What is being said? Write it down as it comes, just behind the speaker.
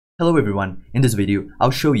Hello everyone, in this video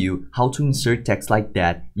I'll show you how to insert text like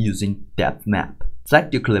that using depth map.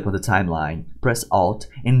 Select your clip on the timeline, press Alt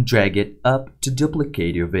and drag it up to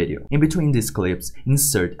duplicate your video. In between these clips,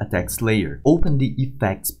 insert a text layer. Open the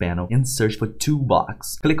Effects panel and search for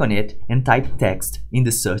Toolbox. Click on it and type text in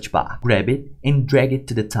the search bar. Grab it and drag it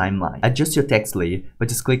to the timeline. Adjust your text layer by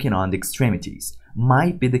just clicking on the extremities.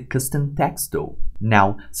 Might be the custom text though.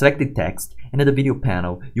 Now select the text and at the video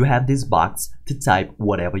panel you have this box to type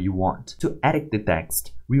whatever you want. To edit the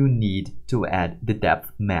text, we will need to add the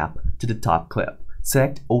depth map to the top clip.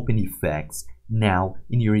 Select Open Effects. Now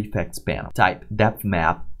in your effects panel, type depth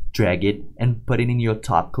map, drag it and put it in your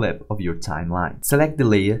top clip of your timeline. Select the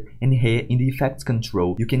layer and here in the effects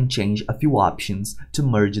control you can change a few options to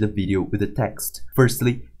merge the video with the text.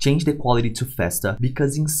 Firstly, change the quality to faster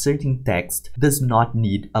because inserting text does not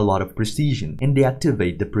need a lot of precision, and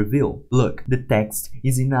deactivate the preview. Look, the text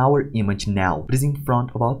is in our image now, but is in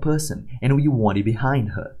front of our person and we want it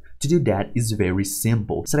behind her. To do that is very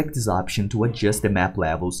simple. Select this option to adjust the map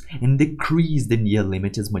levels and decrease the near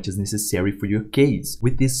limit as much as necessary for your case.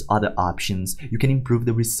 With these other options, you can improve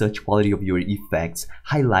the research quality of your effects,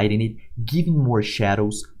 highlighting it, giving more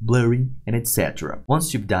shadows, blurring, and etc.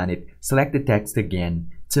 Once you've done it, select the text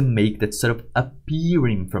again to make that sort of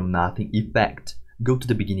appearing from nothing effect. Go to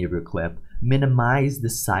the beginning of your clip, minimize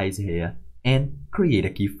the size here, and create a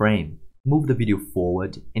keyframe. Move the video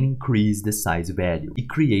forward and increase the size value. It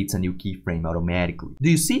creates a new keyframe automatically.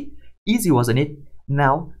 Do you see? Easy, wasn't it?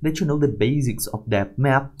 Now that you know the basics of depth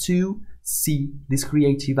map, to see these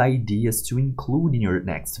creative ideas to include in your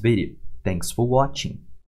next video. Thanks for watching.